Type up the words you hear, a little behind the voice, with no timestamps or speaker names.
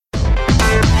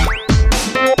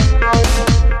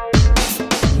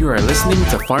are listening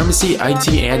to Pharmacy, IT,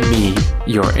 and Me,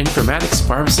 your informatics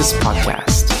pharmacist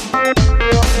podcast.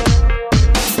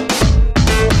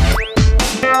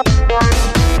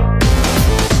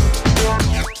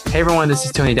 Hey everyone, this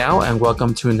is Tony Dow, and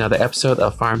welcome to another episode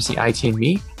of Pharmacy, IT, and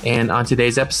Me. And on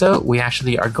today's episode, we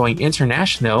actually are going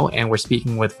international, and we're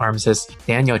speaking with pharmacist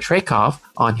Daniel Trekoff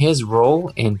on his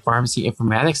role in pharmacy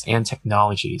informatics and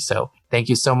technology. So thank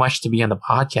you so much to be on the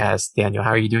podcast. Daniel, how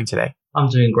are you doing today? I'm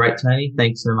doing great, Tony.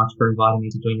 Thanks so much for inviting me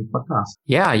to join your podcast.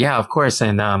 Yeah, of course.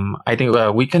 And I think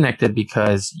we connected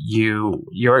because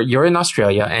you're in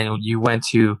Australia and you went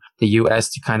to the US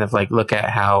to kind of like look at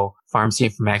how pharmacy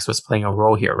informatics was playing a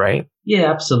role here, right?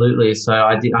 Yeah, absolutely. So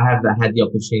I have had the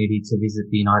opportunity to visit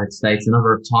the United States a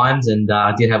number of times, and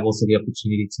I did have also the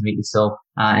opportunity to meet yourself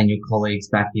and your colleagues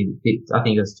back in, I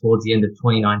think it was towards the end of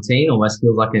 2019, almost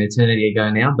feels like an eternity ago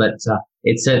now, but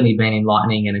it's certainly been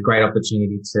enlightening and a great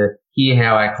opportunity to hear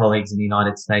how our colleagues in the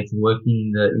United States are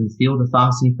working in the field of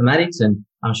pharmacy informatics, and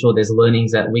I'm sure there's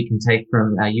learnings that we can take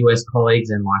from our US colleagues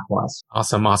and likewise.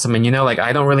 Awesome. And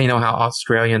I don't really know how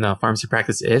Australian pharmacy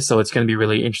practice is, so it's going to be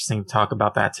really interesting to talk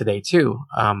about that today too.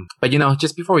 But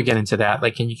just before we get into that,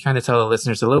 can you kind of tell the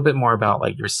listeners a little bit more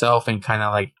about yourself and kind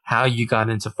of how you got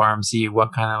into pharmacy? What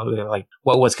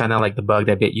was kind of the bug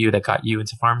that bit you that got you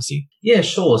into pharmacy? Yeah,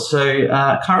 sure. So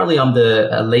currently I'm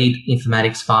the lead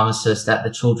informatics pharmacist at the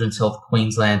Children's Health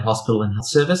Queensland Hospital and Health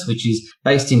Service, which is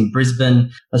based in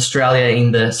Brisbane, Australia,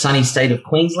 in the sunny state of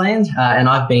Queensland. And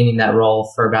I've been in that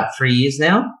role for about 3 years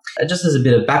now. Just as a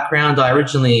bit of background, I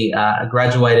originally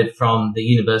graduated from the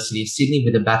University of Sydney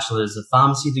with a Bachelor's of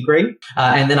Pharmacy degree.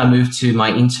 And then I moved to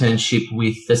my internship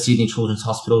with the Sydney Children's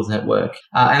Hospitals Network.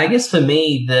 And I guess for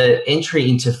me, the entry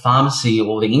into pharmacy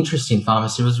or the interest in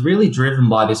pharmacy was really driven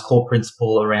by this core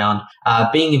principle around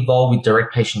being involved with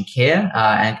direct patient care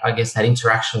and I guess that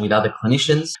interaction with other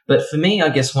clinicians. But for me, I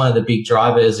guess one of the big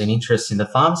drivers and interests in the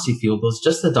pharmacy field was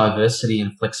just the diversity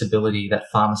and flexibility that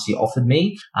pharmacy offered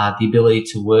me, the ability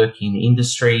to work in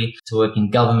industry, to work in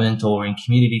government or in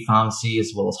community pharmacy,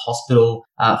 as well as hospital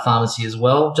pharmacy as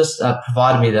well, just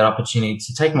provided me that opportunity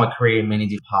to take my career in many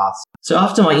different paths. So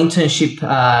after my internship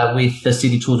with the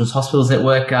Sydney Children's Hospitals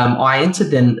Network, I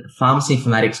entered then pharmacy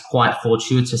informatics quite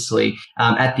fortuitously.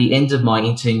 At the end of my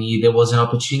intern year, there was an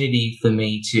opportunity for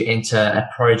me to enter a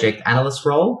project analyst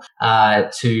role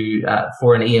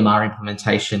for an EMR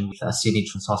implementation with Sydney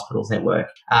Children's Hospitals Network.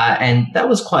 And that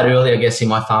was quite early, I guess, in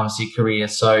my pharmacy career.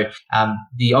 So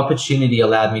the opportunity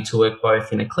allowed me to work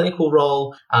both in a clinical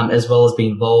role as well as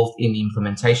be involved in the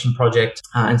implementation project.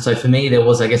 And so for me, there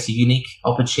was, I guess, a unique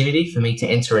opportunity for me to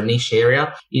enter a niche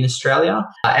area in Australia.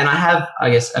 And I have, I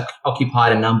guess,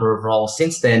 occupied a number of roles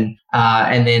since then.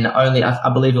 And then only,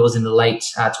 I believe it was in the late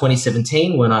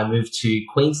 2017 when I moved to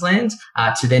Queensland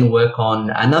to then work on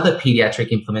another pediatric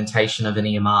implementation of an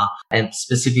EMR and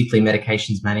specifically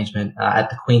medications management at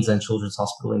the Queensland Children's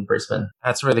Hospital in Brisbane.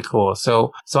 That's really cool.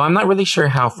 So I'm not really sure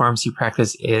how pharmacy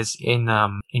practice is in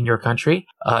your country.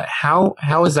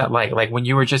 How is that like? Like when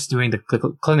you were just doing the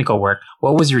clinical work,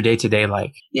 what was your day-to-day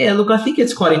like? Yeah, look, I think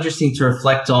it's quite interesting to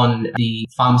reflect on the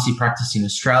pharmacy practice in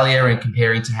Australia and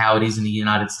comparing to how it is in the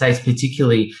United States,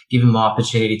 particularly given my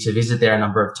opportunity to visit there a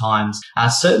number of times.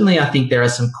 Certainly, I think there are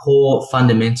some core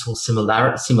fundamental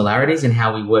similarities in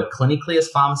how we work clinically as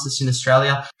pharmacists in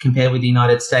Australia compared with the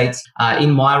United States.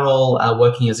 In my role,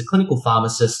 working as a clinical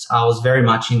pharmacist, I was very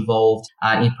much involved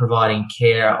in providing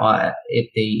care at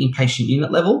the inpatient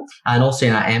unit level and also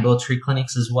in our ambulatory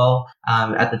clinics as well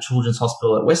at the Children's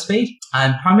Hospital at Westmead.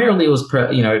 And primarily it was,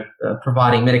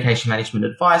 providing medication management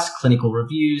advice, clinical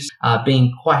reviews,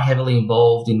 being quite heavily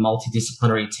involved in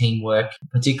multidisciplinary teamwork.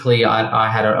 Particularly, I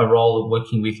had a role of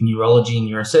working with neurology and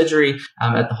neurosurgery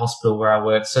at the hospital where I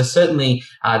work. So certainly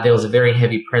there was a very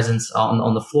heavy presence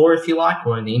on the floor, if you like,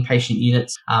 or in the inpatient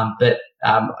units. But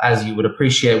as you would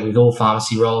appreciate with all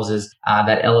pharmacy roles, is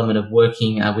that element of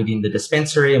working within the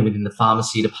dispensary and within the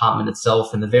pharmacy department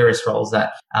itself and the various roles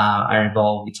that are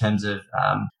involved in terms of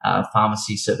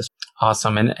pharmacy service.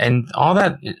 Awesome. And all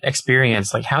that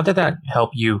experience, how did that help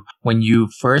you when you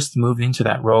first moved into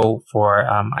that role for,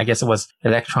 I guess it was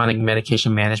electronic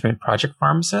medication management project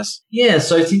pharmacist? Yeah,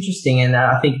 so it's interesting. And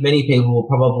I think many people will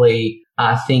probably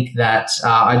think that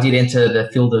I did enter the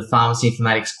field of pharmacy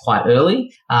informatics quite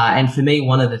early. And for me,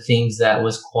 one of the things that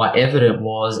was quite evident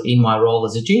was in my role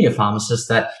as a junior pharmacist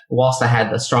that whilst I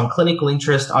had a strong clinical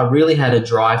interest, I really had a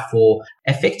drive for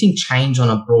affecting change on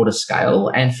a broader scale.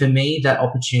 And for me, that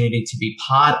opportunity to be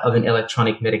part of an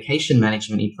electronic medication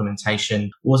management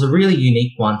implementation was a really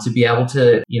unique one to be able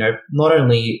to, not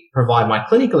only provide my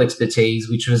clinical expertise,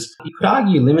 which was, you could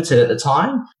argue, limited at the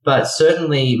time, but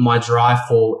certainly my drive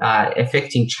for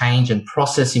effecting change and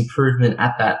process improvement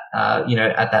at that,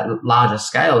 at that larger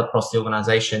scale across the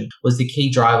organization was the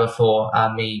key driver for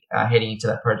me heading into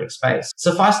that project space.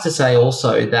 Suffice to say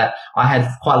also that I had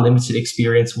quite limited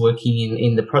experience working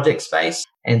in the project space.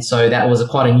 And so that was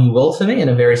quite a new world for me and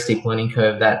a very steep learning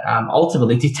curve that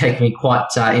ultimately did take me quite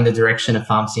in the direction of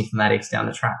pharmacy informatics down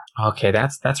the track. Okay,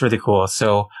 that's really cool.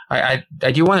 So I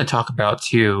do want to talk about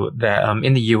too that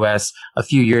in the US a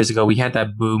few years ago we had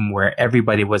that boom where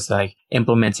everybody was like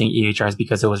implementing EHRs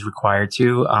because it was required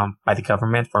to by the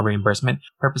government for reimbursement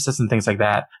purposes and things like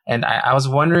that. And I was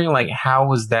wondering like how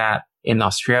was that in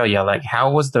Australia? Like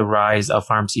how was the rise of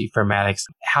pharmacy informatics?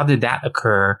 How did that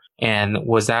occur? And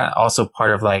was that also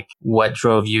part of like what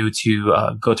drove you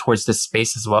to go towards this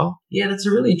space as well? Yeah, that's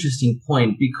a really interesting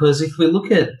point because if we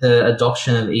look at the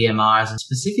adoption of EMRs and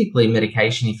specifically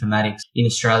medication informatics in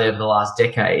Australia over the last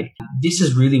decade, this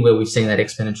is really where we've seen that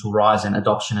exponential rise in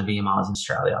adoption of EMRs in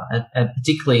Australia, and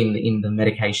particularly in the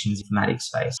medications informatics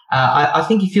space. I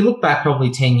think if you look back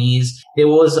probably 10 years, there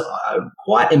was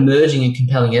quite emerging and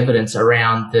compelling evidence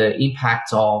around the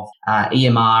impact of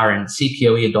EMR and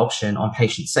CPOE adoption on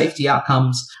patient safety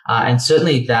outcomes. And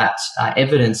certainly that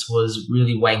evidence was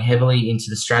really weighing heavily into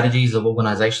the strategies of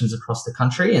organizations across the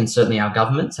country and certainly our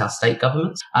governments, our state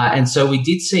governments. And so we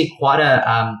did see quite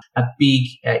a big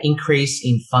increase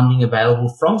in funding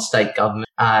available from state government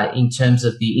in terms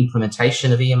of the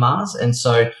implementation of EMRs. And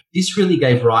so this really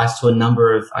gave rise to a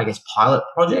number of, pilot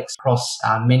projects across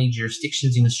many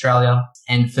jurisdictions in Australia.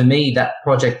 And for me, that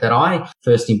project that I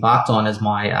first embarked on as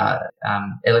my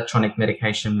electronic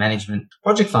medication management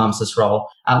project pharmacist role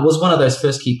was one of those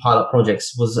first key pilot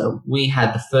projects. We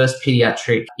had the first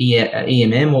pediatric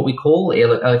EMM, what we call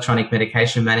electronic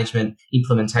medication management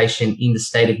implementation in the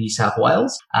state of New South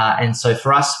Wales. And so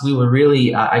for us, we were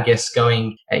really,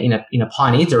 going in a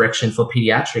pioneer direction for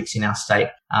pediatrics in our state.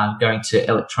 Going to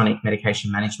electronic medication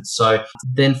management. So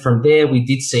then from there, we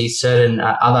did see certain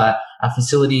other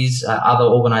facilities, other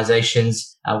organizations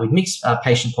with mixed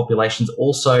patient populations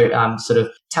also sort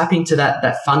of tap into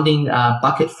that funding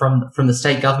bucket from the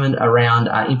state government around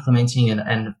implementing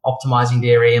and optimizing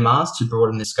their EMRs to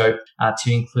broaden the scope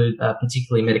to include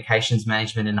particularly medications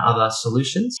management and other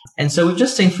solutions. And so we've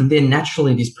just seen from there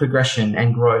naturally this progression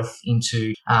and growth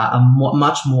into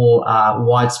much more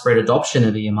widespread adoption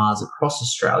of EMRs across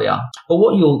Australia. But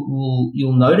what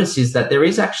you'll notice is that there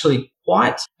is actually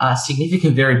quite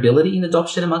significant variability in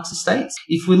adoption amongst the states.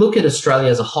 If we look at Australia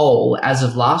as a whole, as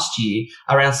of last year,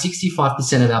 around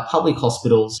 65% of our public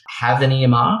hospitals have an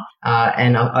EMR,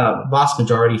 and a vast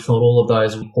majority, if not all of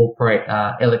those, incorporate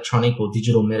electronic or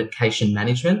digital medication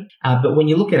management. But when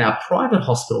you look at our private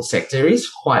hospital sector, it is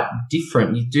quite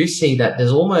different. You do see that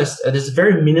there's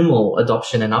very minimal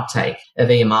adoption and uptake of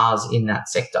EMRs in that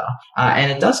sector.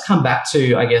 And it does come back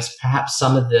to, perhaps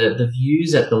some of the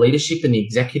views at the leadership and the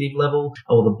executive level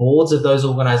or the boards of those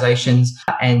organizations.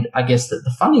 And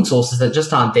the funding sources that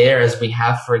just aren't there as we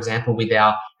have, for example, with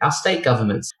our state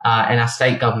governments and our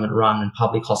state government run and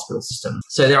public hospital system.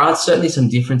 So there are certainly some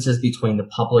differences between the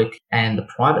public and the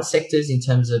private sectors in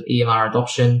terms of EMR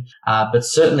adoption. But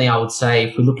certainly I would say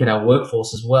if we look at our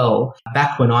workforce as well,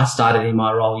 back when I started in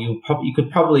my role, you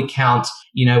could probably count,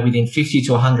 within 50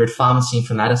 to 100 pharmacy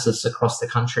informaticists across the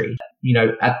country.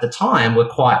 At the time, we're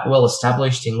quite well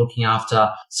established in looking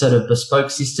after sort of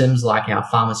bespoke systems like our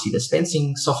pharmacy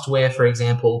dispensing software, for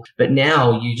example. But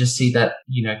now you just see that,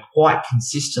 quite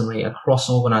consistently across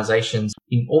organizations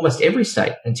in almost every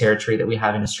state and territory that we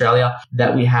have in Australia,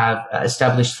 that we have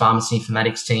established pharmacy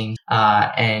informatics teams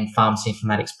and pharmacy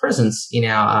informatics presence in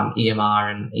our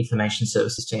EMR and information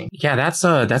services team. Yeah, that's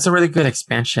a really good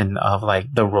expansion of like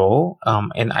the role.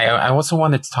 And I also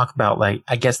wanted to talk about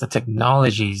the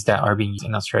technologies that are being used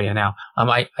in Australia now.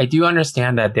 I do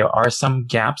understand that there are some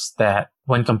gaps that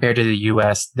when compared to the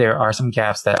US, there are some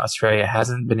gaps that Australia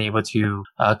hasn't been able to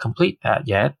complete that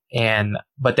yet.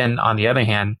 But then on the other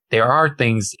hand, there are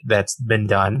things that's been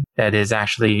done that is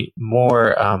actually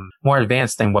more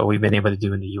advanced than what we've been able to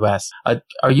do in the US.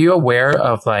 Are you aware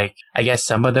of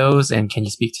some of those, and can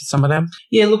you speak to some of them?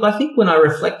 Yeah, look, I think when I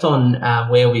reflect on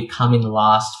where we've come in the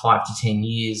last 5 to 10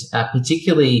 years,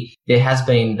 particularly there has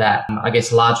been that,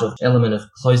 larger element of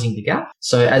closing the gap.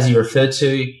 So as you referred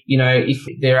to,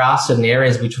 if there are certain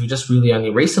areas which we've just really only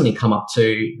recently come up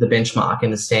to the benchmark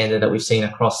and the standard that we've seen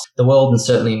across the world and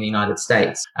certainly in the United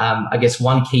States. I guess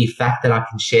one key fact that I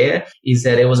can share is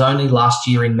that it was only last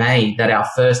year in May that our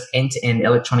first end-to-end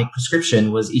electronic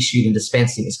prescription was issued and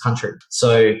dispensed in this country.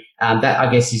 So that,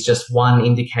 I guess, is just one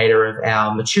indicator of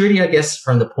our maturity, I guess,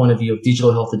 from the point of view of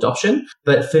digital health adoption.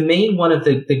 But for me, one of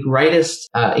the greatest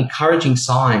encouraging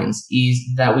signs is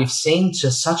that we've seen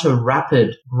just such a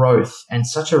rapid growth and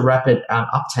such a rapid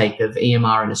uptake of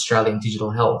EMR in Australian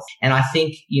digital health. And I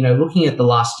think, looking at the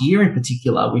last year in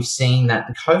particular, we've seen that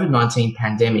the COVID-19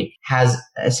 pandemic has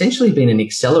essentially been an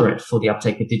accelerant for the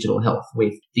uptake of digital health,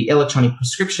 with the electronic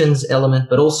prescriptions element,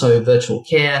 but also virtual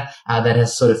care that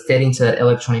has sort of fed into that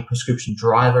electronic prescription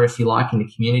driver, if you like, in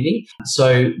the community.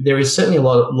 So there is certainly a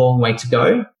long way to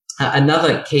go.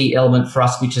 Another key element for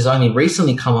us, which has only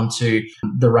recently come onto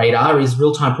the radar, is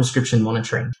real-time prescription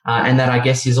monitoring. And that, I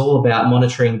guess, is all about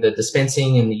monitoring the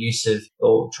dispensing and the use of,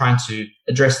 or trying to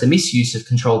address the misuse of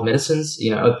controlled medicines,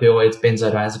 opioids,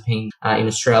 benzodiazepine in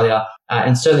Australia.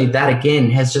 And certainly that, again,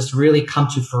 has just really come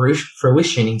to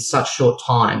fruition in such short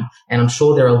time. And I'm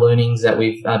sure there are learnings that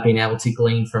we've been able to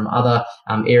glean from other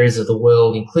areas of the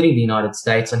world, including the United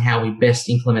States, on how we best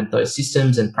implement those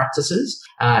systems and practices.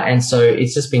 And so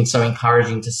it's just been so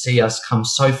encouraging to see us come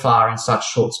so far in such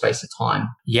short space of time.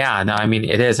 Yeah, no, I mean,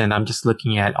 it is. And I'm just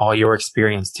looking at all your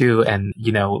experience too. And,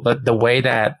 the way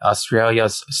that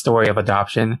Australia's story of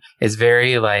adoption is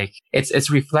very it's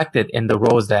reflected in the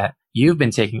roles that you've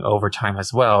been taking over time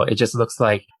as well. It just looks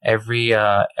like every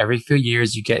few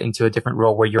years you get into a different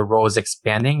role where your role is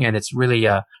expanding, and it's really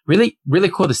really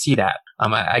cool to see that.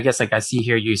 I guess I see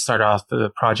here you start off as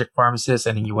a project pharmacist,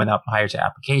 and then you went up higher to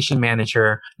application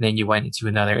manager, and then you went into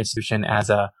another institution as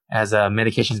a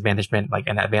medications management, like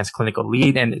an advanced clinical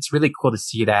lead. And it's really cool to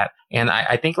see that. And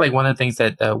I think one of the things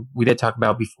that we did talk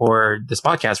about before this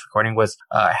podcast recording was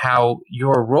how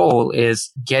your role is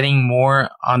getting more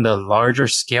on the larger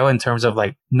scale in terms of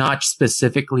not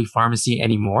specifically pharmacy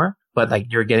anymore,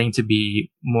 but you're getting to be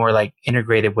more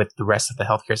integrated with the rest of the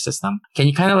healthcare system. Can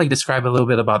you kind of describe a little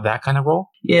bit about that kind of role?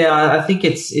 Yeah, I think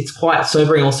it's quite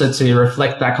sobering also to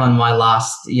reflect back on my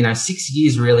last, 6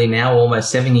 years really now,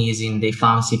 almost 7 years in the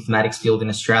pharmacy informatics field in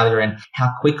Australia, and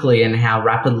how quickly and how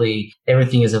rapidly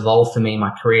everything has evolved for me in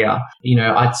my career.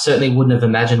 I certainly wouldn't have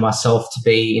imagined myself to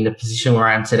be in the position where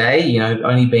I am today,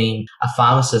 only being a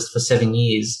pharmacist for 7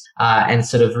 years. And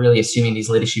sort of really assuming these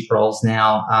leadership roles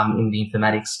now in the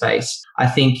informatics space. I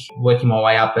think working my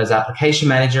way up as application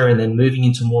manager and then moving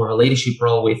into more of a leadership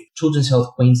role with Children's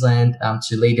Health Queensland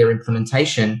to lead their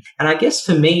implementation. And I guess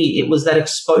for me, it was that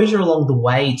exposure along the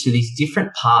way to these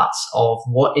different parts of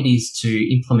what it is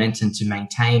to implement and to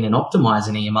maintain and optimize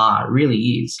an EMR. It really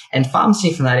is. And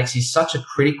pharmacy informatics is such a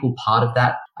critical part of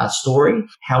that story.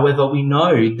 However, we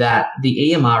know that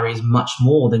the EMR is much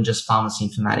more than just pharmacy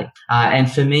informatics.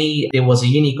 And for me, there was a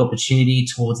unique opportunity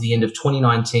towards the end of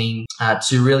 2019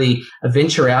 to really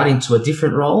venture out into a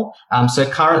different role. So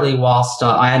currently, whilst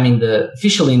I am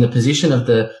officially in the position of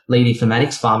the lead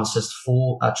informatics pharmacist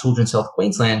for Children's Health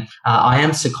Queensland, I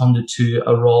am seconded to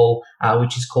a role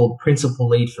which is called Principal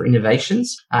Lead for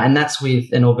Innovations. And that's with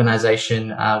an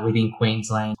organisation within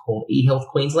Queensland called eHealth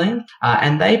Queensland.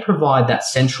 And they provide that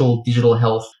central digital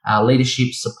health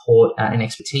leadership, support and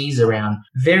expertise around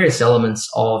various elements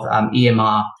of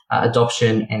EMR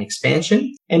adoption and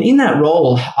expansion. And in that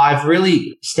role, I've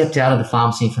really stepped out of the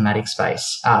pharmacy informatics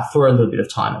space for a little bit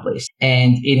of time at least.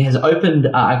 And it has opened,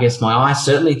 my eyes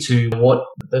certainly to what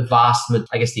the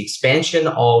the expansion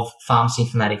of pharmacy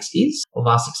informatics is, or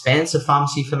vast expanse of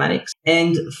pharmacy informatics.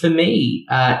 And for me,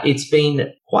 it's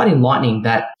been quite enlightening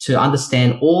to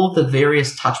understand all the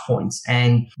various touch points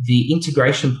and the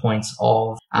integration points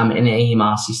of an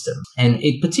EMR system. And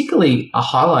it particularly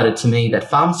highlighted to me that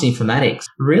pharmacy informatics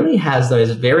really has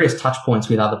those various touch points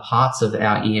with other parts of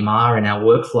our EMR and our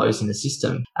workflows in the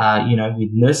system, with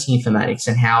nursing informatics,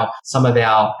 and how some of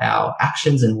our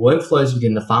actions and workflows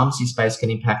within the pharmacy space can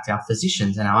impact our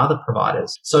physicians and our other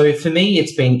providers. So for me,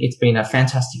 it's been a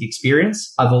fantastic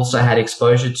experience. I've also had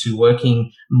exposure to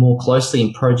working more closely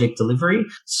in project delivery.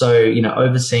 So,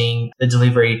 overseeing the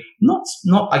delivery, not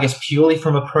purely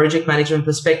from a project management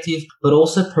perspective, but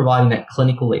also providing that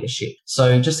clinical leadership.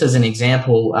 So just as an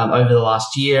example, over the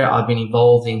last year, I've been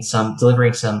involved in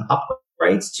delivering some upgrades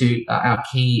upgrades to our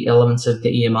key elements of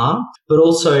the EMR, but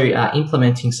also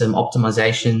implementing some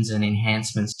optimizations and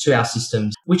enhancements to our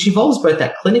systems, which involves both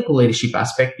that clinical leadership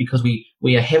aspect, because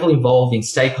we are heavily involved in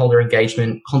stakeholder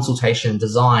engagement, consultation,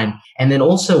 design, and then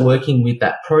also working with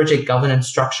that project governance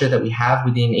structure that we have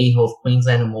within eHealth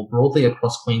Queensland and more broadly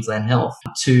across Queensland Health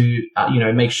to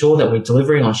make sure that we're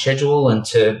delivering on schedule and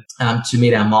to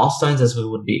meet our milestones as we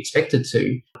would be expected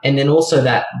to. And then also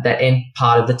that end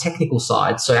part of the technical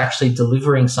side. So actually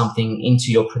delivering something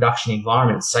into your production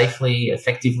environment safely,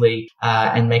 effectively,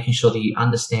 and making sure that you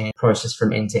understand the process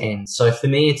from end to end. So for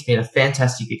me, it's been a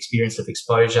fantastic experience of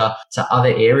exposure to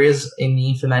other areas in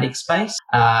the informatics space.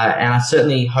 And I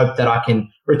certainly hope that I can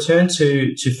return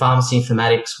to pharmacy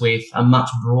informatics with a much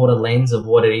broader lens of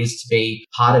what it is to be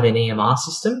part of an EMR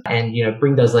system and,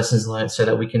 bring those lessons learned so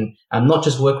that we can not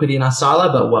just work within our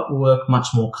silo, but work much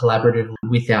more collaboratively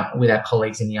with our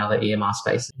colleagues in the other EMR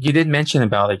spaces. You did mention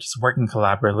about just working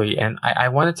collaboratively, and I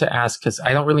wanted to ask, because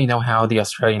I don't really know how the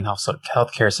Australian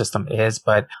healthcare system is,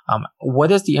 but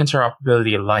what is the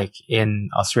interoperability like in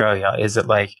Australia? Is it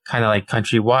kind of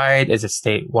countrywide? Is it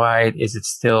statewide? Is it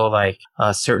still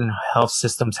certain health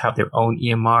systems have their own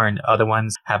EMR and other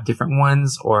ones have different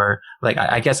ones? Or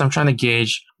I guess I'm trying to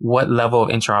gauge what level of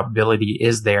interoperability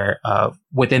is there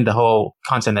within the whole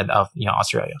continent of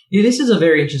Australia. Yeah, this is a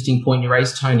very interesting point you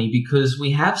raised, Tony, because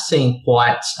we have seen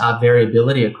quite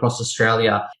variability across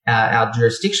Australia, our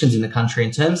jurisdictions in the country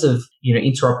in terms of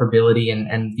interoperability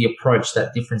and the approach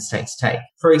that different states take.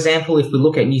 For example, if we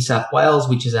look at New South Wales,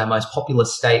 which is our most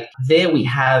populous state, there we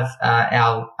have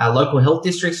our local health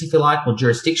districts, if you like, or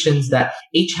jurisdictions that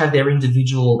each have their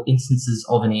individual instances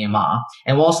of an EMR.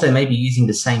 And whilst they may be using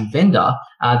the same vendor,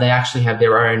 they actually have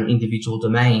their own individual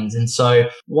domains. And so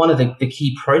one of the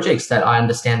key projects that I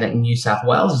understand that New South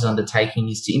Wales is undertaking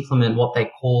is to implement what they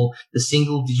call the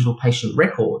single digital patient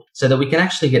record, so that we can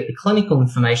actually get the clinical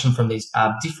information from these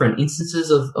different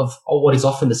instances of what is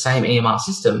often the same EMR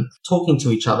system talking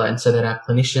to each other, and so that our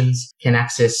clinicians can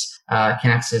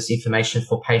access information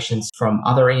for patients from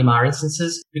other EMR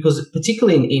instances. Because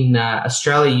particularly in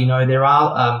Australia, there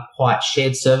are quite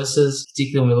shared services,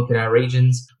 particularly when we look at our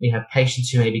regions. We have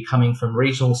patients who may be coming from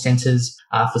regional centres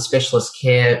for specialist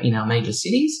care in our major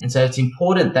cities. And so it's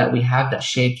important that we have that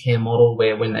shared care model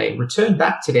where when they return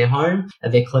back to their home,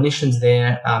 their clinicians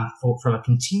there from a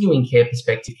continuing care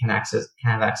perspective can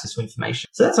have access to information.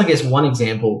 So that's, I guess, one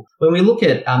example. When we look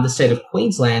at the state of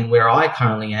Queensland, where I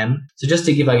currently am, so just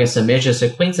to give, I guess, a measure, so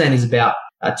Queensland is about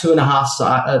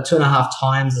 2.5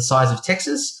 times the size of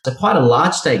Texas. So quite a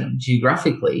large state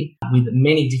geographically with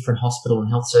many different hospital and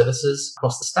health services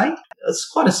across the state. It's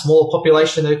quite a small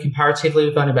population though comparatively.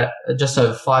 We've only about just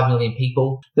over 5 million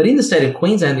people. But in the state of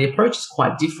Queensland, the approach is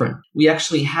quite different. We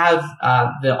actually have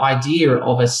the idea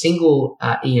of a single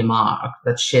EMR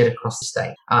that's shared across the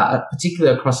state,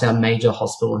 particularly across our major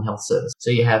hospital and health services.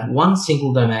 So you have one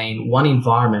single domain, one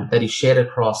environment that is shared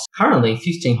across currently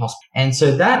 15 hospitals. And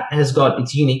so that has got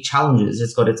its unique challenges.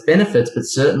 It's got its benefits, but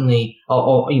certainly,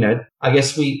 I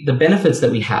guess the benefits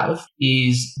that we have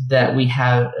is that we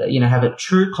have a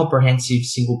true comprehensive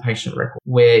single patient record,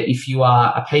 where if you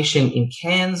are a patient in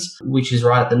Cairns, which is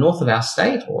right at the north of our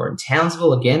state, or in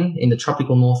Townsville, again, in the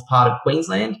tropical north part of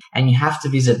Queensland, and you have to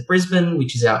visit Brisbane,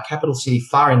 which is our capital city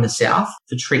far in the south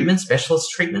for treatment,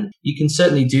 specialist treatment, you can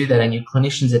certainly do that, and your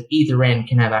clinicians at either end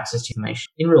can have access to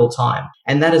information in real time.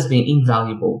 And that has been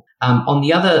invaluable. On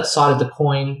the other side of the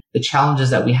coin, the challenges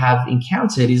that we have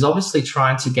encountered is obviously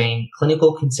trying to gain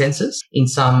clinical consensus in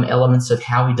some elements of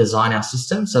how we design our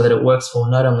system so that it works for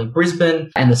not only Brisbane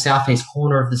and the southeast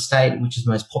corner of the state, which is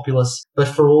most populous, but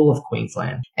for all of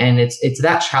Queensland. And it's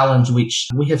that challenge which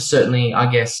we have certainly,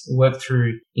 I guess, worked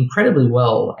through incredibly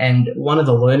well. And one of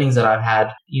the learnings that I've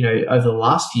had, over the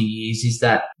last few years is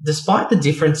that despite the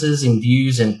differences in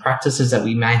views and practices that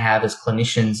we may have as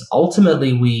clinicians,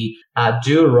 ultimately we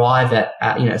do arrive at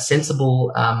a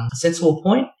sensible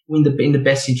point in the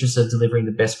best interest of delivering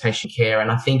the best patient care.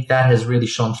 And I think that has really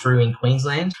shone through in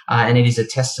Queensland, and it is a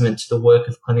testament to the work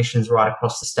of clinicians right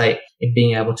across the state in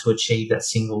being able to achieve that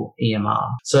single EMR.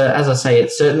 So as I say,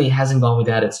 it certainly hasn't gone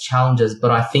without its challenges,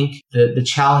 but I think the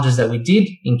challenges that we did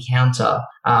encounter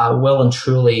well and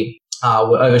truly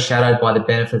were overshadowed by the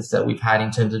benefits that we've had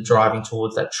in terms of driving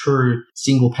towards that true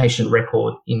single patient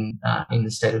record in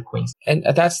the state of Queensland. And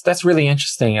that's really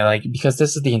interesting. Because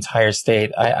this is the entire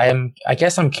state. I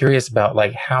guess I'm curious about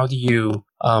how do you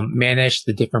manage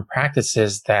the different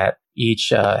practices that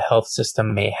each health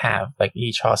system may have,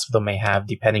 each hospital may have,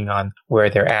 depending on where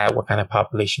they're at, what kind of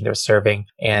population they're serving.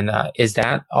 And is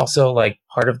that also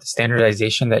part of the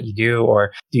standardization that you do,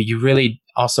 or do you really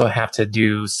also have to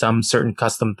do some certain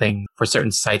custom thing for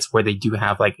certain sites where they do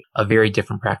have like a very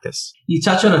different practice? You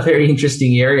touch on a very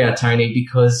interesting area, Tony,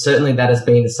 because certainly that has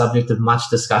been the subject of much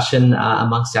discussion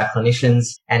amongst our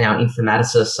clinicians and our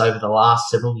informaticists over the last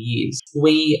several years.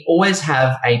 We always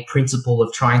have a principle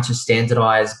of trying to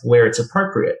standardize where it's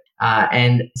appropriate.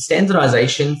 And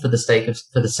standardization for the sake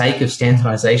of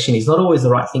standardization is not always the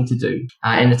right thing to do.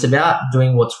 And it's about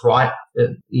doing what's right,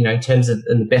 in terms of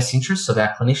in the best interests of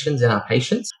our clinicians and our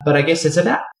patients. But I guess it's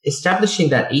about establishing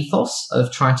that ethos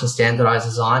of trying to standardize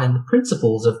design and the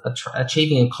principles of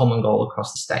achieving a common goal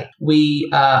across the state. We,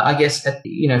 I guess,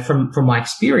 from my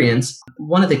experience,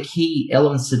 one of the key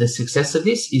elements to the success of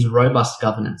this is robust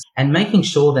governance and making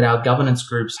sure that our governance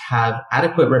groups have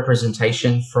adequate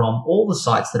representation from all the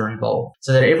sites that are involved,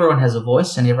 so that everyone has a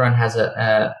voice and everyone has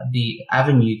the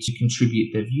avenue to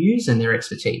contribute their views and their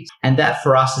expertise. And that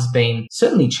for us has been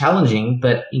certainly challenging,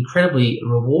 but incredibly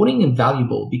rewarding and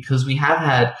valuable, because we have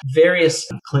had various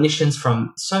clinicians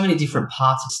from so many different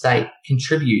parts of the state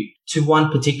contribute to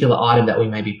one particular item that we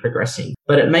may be progressing,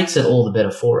 but it makes it all the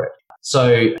better for it.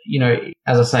 So,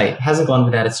 as I say, it hasn't gone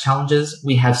without its challenges.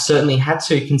 We have certainly had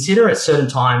to consider at certain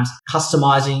times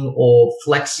customizing or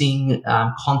flexing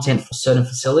content for certain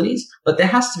facilities, but there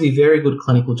has to be very good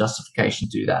clinical justification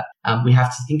to do that. We have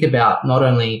to think about not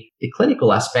only the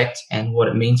clinical aspect and what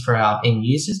it means for our end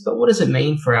users, but what does it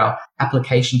mean for our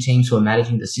application teams who are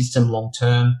managing the system long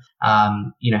term,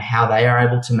 how they are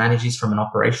able to manage this from an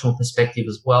operational perspective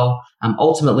as well.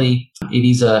 Ultimately, it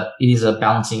is a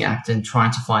balancing act and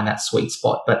trying to find that sweet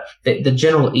spot. But the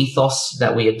general ethos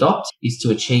that we adopt is to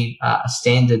achieve a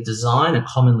standard design, a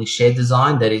commonly shared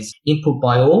design that is input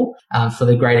by all for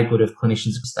the greater good of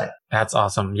clinicians of the state. That's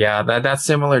awesome. Yeah, that's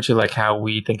similar to like how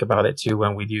we think about it too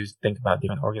when we do think about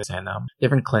different organizations and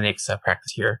different clinics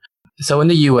practice here. So in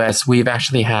the US, we've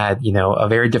actually had, a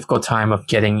very difficult time of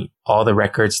getting all the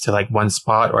records to like one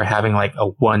spot or having like a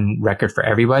one record for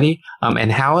everybody.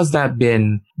 And how has that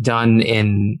been done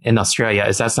in Australia?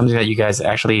 Is that something that you guys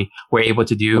actually were able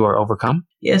to do or overcome?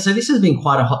 Yeah, so this has been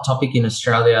quite a hot topic in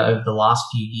Australia over the last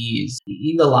few years.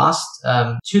 In the last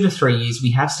 2 to 3 years,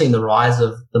 we have seen the rise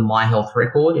of the My Health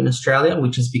Record in Australia,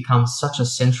 which has become such a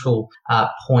central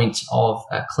point of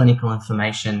clinical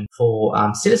information for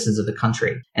citizens of the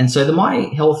country. And so the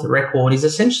My Health Record is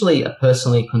essentially a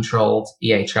personally controlled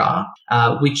EHR,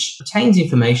 which contains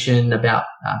information about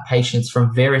patients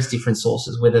from various different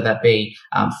sources, whether that be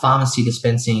pharmacy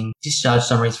dispensing, discharge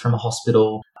summaries from a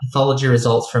hospital, pathology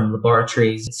results from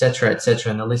laboratories, etc.,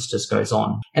 and the list just goes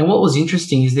on. And what was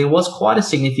interesting is there was quite a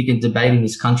significant debate in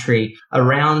this country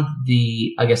around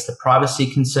the privacy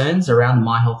concerns around the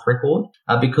My Health Record,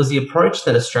 because the approach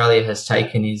that Australia has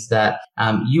taken is that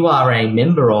you are a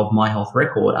member of My Health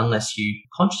Record unless you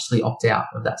consciously opt out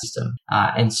of that system.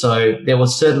 And so there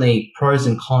was certainly pros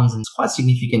and cons and quite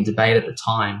significant debate at the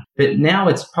time. But now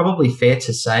it's probably fair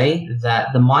to say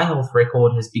that the My Health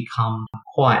Record has become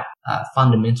quite a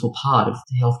fundamental part of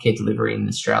the healthcare delivery in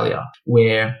Australia,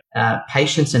 where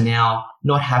patients are now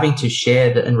not having to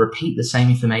share and repeat the same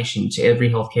information to every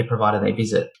healthcare provider they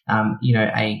visit.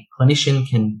 A clinician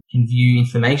can view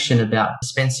information about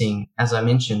dispensing, as I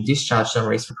mentioned, discharge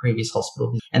summaries for previous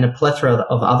hospital visits, and a plethora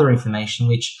of other information,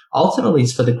 which ultimately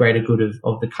is for the greater good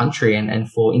of the country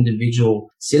and for individual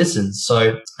citizens.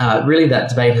 So really that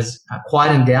debate has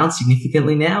quietened down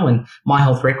significantly now, and My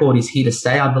Health Record is here to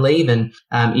stay, I believe. And,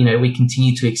 we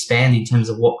continue to expand in terms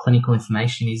of what clinical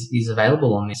information is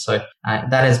available on this. So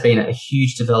that has been a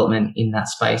huge development in that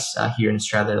space here in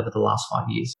Australia over the last 5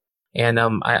 years. And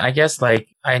I guess like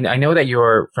I know that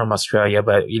you're from Australia,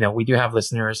 but we do have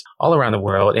listeners all around the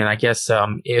world. And I guess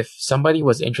if somebody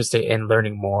was interested in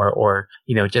learning more, or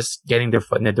just getting their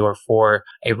foot in the door for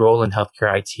a role in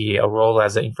healthcare IT, a role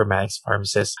as an informatics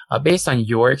pharmacist, based on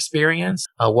your experience,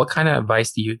 what kind of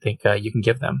advice do you think you can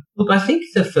give them? Look, I think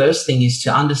the first thing is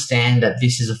to understand that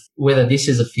whether this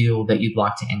is a field that you'd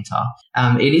like to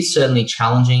enter. It is certainly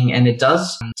challenging, and it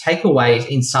does take away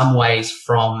in some ways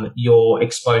from your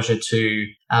exposure to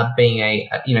being a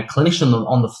clinician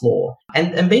on the floor.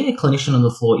 And being a clinician on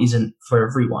the floor isn't for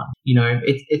everyone.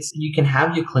 It's you can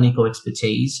have your clinical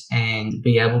expertise and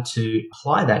be able to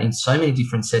apply that in so many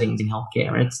different settings in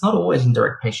healthcare, and it's not always in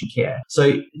direct patient care.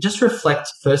 So just reflect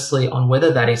firstly on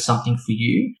whether that is something for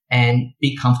you and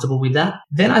be comfortable with that.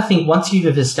 Then I think once you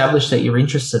have established that your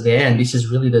interests are there and this is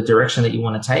really the direction that you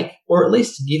want to take, or at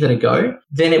least give it a go,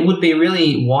 then it would be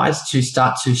really wise to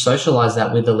start to socialize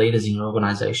that with the leaders in your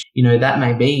organization. That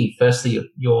may be, firstly,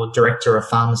 your director of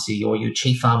pharmacy or your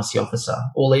chief pharmacy officer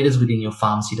or leaders within your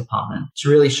pharmacy department to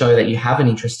really show that you have an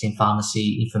interest in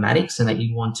pharmacy informatics and that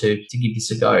you want to give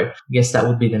this a go. I guess that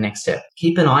would be the next step.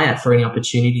 Keep an eye out for any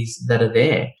opportunities that are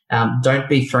there. Don't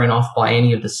be thrown off by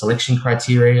any of the selection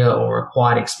criteria or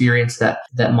required experience that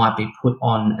might be put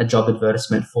on a job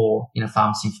advertisement for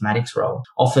pharmacy informatics role.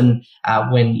 Often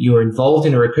when you're involved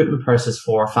in a recruitment process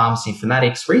for a pharmacy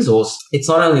informatics resource, it's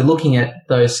not only looking at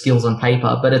those skills on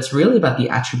paper, but it's really about the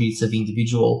attributes of the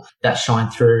individual that shine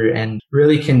through and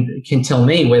really can tell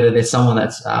me whether there's someone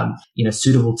that's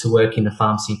suitable to work in the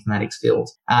pharmacy informatics field.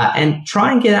 And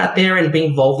try and get out there and be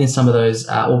involved in some of those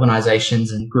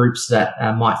organizations and groups that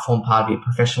might form part of your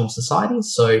professional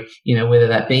societies. So, whether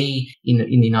that be in the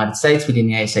United States within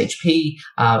the ASHP,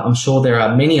 I'm sure there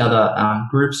are many other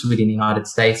groups within the United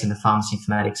States in the pharmacy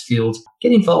informatics field.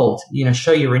 Get involved,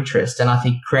 show your interest. And I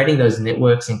think creating those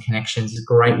networks and connections is a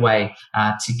great way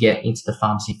to get into the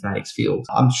pharmacy informatics field.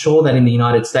 I'm sure that in the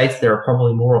United States, there are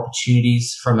probably more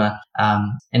opportunities from an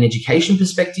education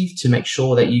perspective to make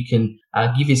sure that you can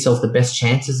give yourself the best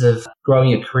chances of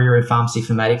growing a career in pharmacy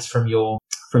informatics from your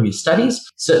studies.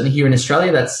 Certainly here in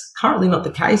Australia, that's currently not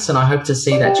the case. And I hope to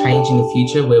see that change in the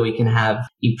future where we can have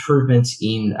improvements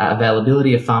in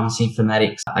availability of pharmacy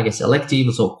informatics,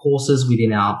 electives or courses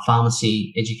within our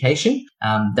pharmacy education.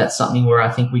 That's something where I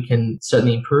think we can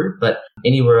certainly improve. But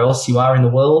anywhere else you are in the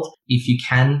world, if you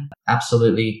can,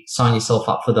 absolutely sign yourself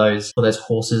up for those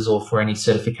courses or for any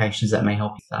certifications that may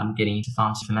help you getting into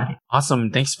pharmacy informatics.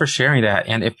 Awesome. Thanks for sharing that.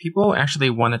 And if people actually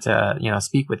wanted to,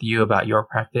 speak with you about your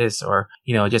practice or,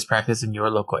 just practice in your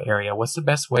local area, what's the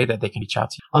best way that they can reach out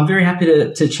to you? I'm very happy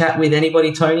to chat with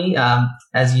anybody, Tony,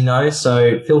 as you know.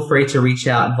 So feel free to reach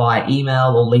out via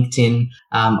email or LinkedIn.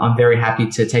 I'm very happy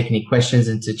to take any questions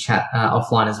and to chat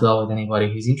offline as well with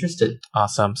anybody who's interested.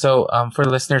 Awesome. So for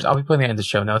the listeners, I'll be putting it in the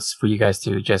show notes for you guys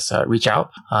to just reach out.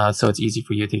 So it's easy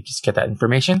for you to just get that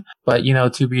information. But,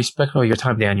 to be respectful of your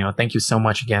time, Daniel, thank you so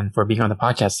much again for being on the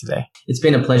podcast today. It's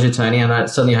been a pleasure, Tony. And I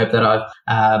certainly hope that I've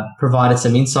provided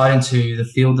some insight into the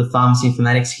field of pharmacy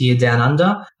informatics here down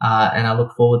under. And I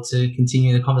look forward to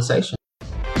continuing the conversation.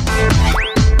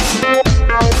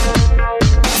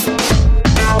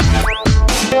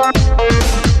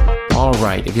 All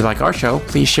right. If you like our show,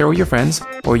 please share with your friends,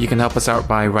 or you can help us out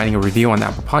by writing a review on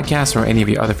Apple Podcasts or any of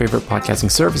your other favorite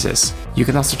podcasting services. You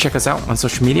can also check us out on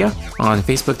social media on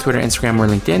Facebook, Twitter, Instagram, or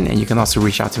LinkedIn, and you can also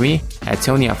reach out to me at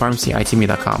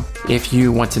tony@pharmacyitme.com. If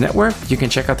you want to network, you can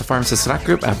check out the Pharmacist Slack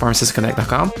group at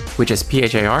pharmacistconnect.com, which is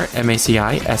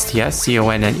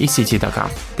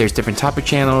PHARMACISTSCONNECT.com. There's different topic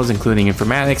channels, including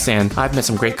informatics, and I've met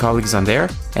some great colleagues on there,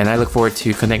 and I look forward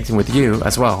to connecting with you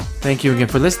as well. Thank you again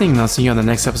for listening, and I'll see you on the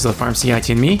next episode of Pharmacy IT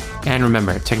and Me. And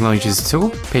remember, technology is a tool,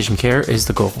 patient care is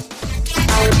the goal.